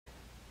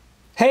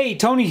Hey,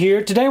 Tony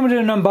here. Today I'm going to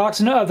do an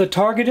unboxing of the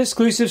Target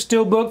exclusive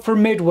Steelbook for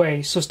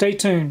Midway, so stay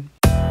tuned.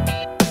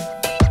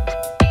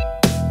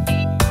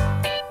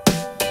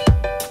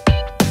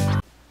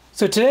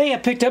 So today I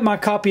picked up my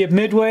copy of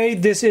Midway.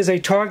 This is a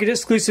Target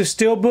exclusive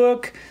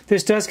Steelbook.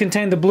 This does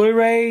contain the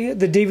Blu-ray,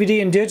 the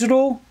DVD, and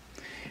digital.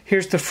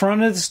 Here's the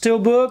front of the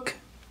Steelbook,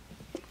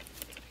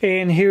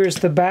 and here is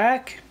the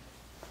back.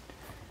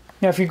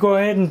 Now if you go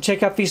ahead and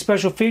check out these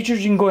special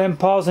features, you can go ahead and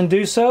pause and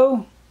do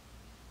so.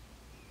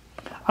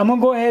 I'm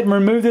going to go ahead and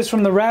remove this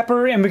from the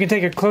wrapper and we can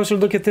take a closer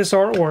look at this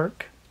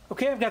artwork.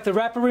 Okay, I've got the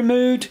wrapper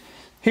removed.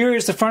 Here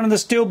is the front of the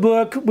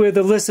Steelbook with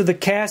a list of the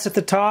cast at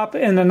the top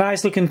and a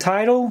nice looking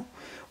title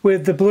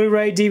with the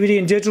Blu-ray, DVD,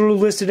 and digital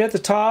listed at the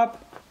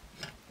top.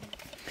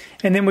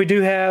 And then we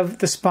do have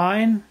the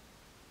spine.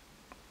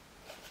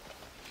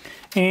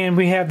 And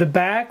we have the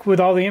back with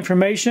all the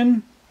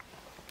information.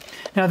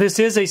 Now this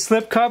is a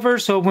slipcover,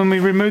 so when we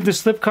remove the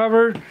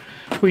slipcover,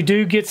 we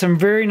do get some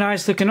very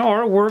nice looking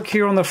artwork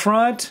here on the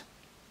front.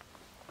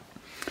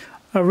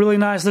 A really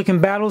nice looking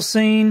battle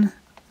scene.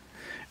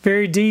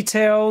 Very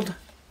detailed.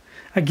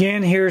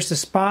 Again, here's the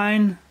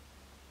spine.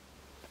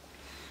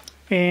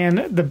 And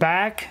the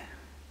back,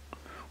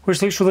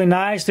 which looks really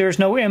nice. There's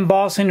no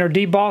embossing or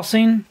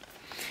debossing.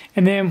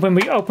 And then when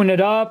we open it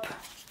up,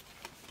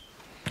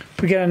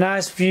 we get a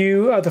nice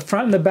view of the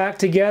front and the back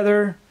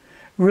together.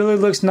 Really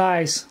looks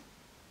nice.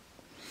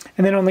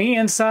 And then on the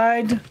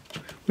inside,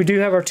 we do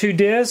have our two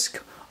discs.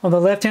 On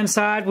the left hand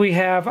side, we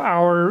have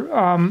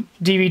our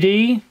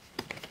DVD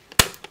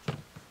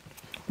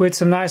with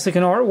some nice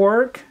looking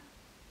artwork.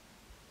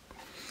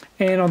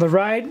 And on the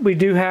right, we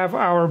do have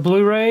our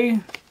Blu-ray.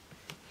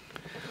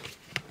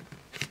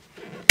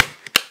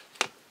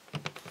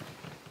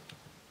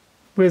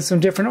 With some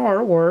different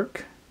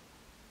artwork.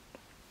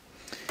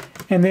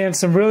 And then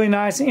some really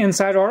nice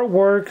inside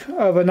artwork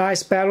of a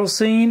nice battle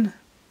scene.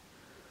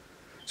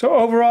 So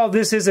overall,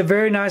 this is a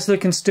very nice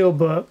looking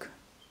Steelbook.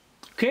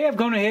 Okay, I've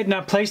gone ahead and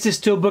I placed this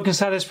Steelbook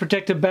inside this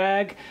protective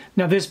bag.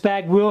 Now this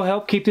bag will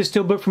help keep this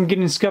Steelbook from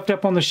getting scuffed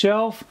up on the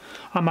shelf.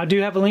 I do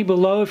have a link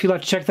below if you'd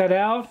like to check that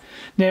out.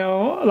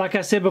 Now, like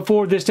I said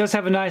before, this does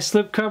have a nice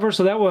slip cover,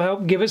 so that will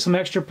help give it some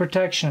extra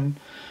protection.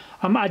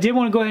 I did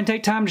want to go ahead and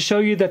take time to show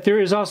you that there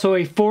is also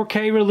a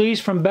 4K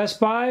release from Best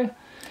Buy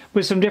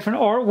with some different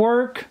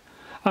artwork.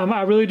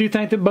 I really do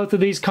think that both of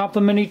these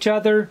complement each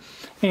other,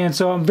 and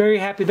so I'm very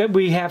happy that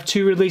we have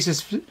two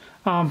releases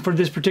for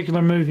this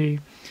particular movie.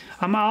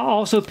 I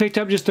also picked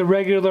up just a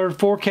regular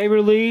 4K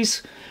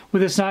release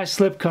with this nice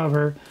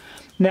slipcover.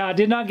 Now, I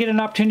did not get an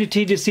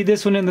opportunity to see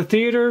this one in the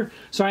theater,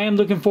 so I am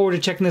looking forward to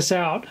checking this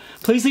out.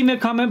 Please leave me a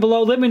comment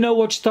below. Let me know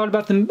what you thought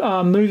about the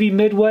movie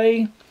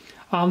Midway.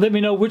 Let me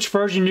know which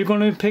version you're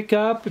going to pick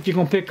up. If you're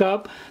going to pick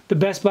up the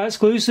Best Buy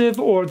exclusive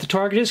or the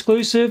Target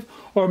exclusive,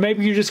 or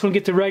maybe you're just going to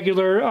get the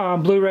regular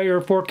Blu-ray or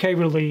 4K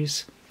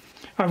release.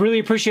 I really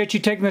appreciate you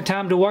taking the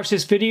time to watch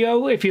this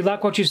video. If you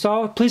like what you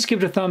saw, please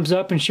give it a thumbs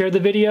up and share the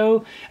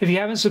video. If you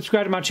haven't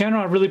subscribed to my channel,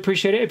 I really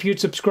appreciate it if you'd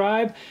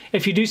subscribe.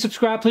 If you do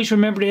subscribe, please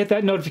remember to hit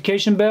that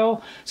notification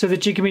bell so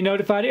that you can be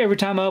notified every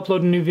time I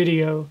upload a new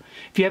video.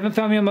 If you haven't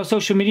found me on my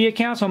social media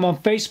accounts, I'm on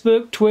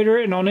Facebook, Twitter,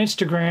 and on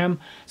Instagram,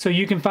 so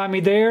you can find me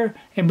there,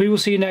 and we will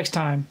see you next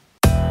time.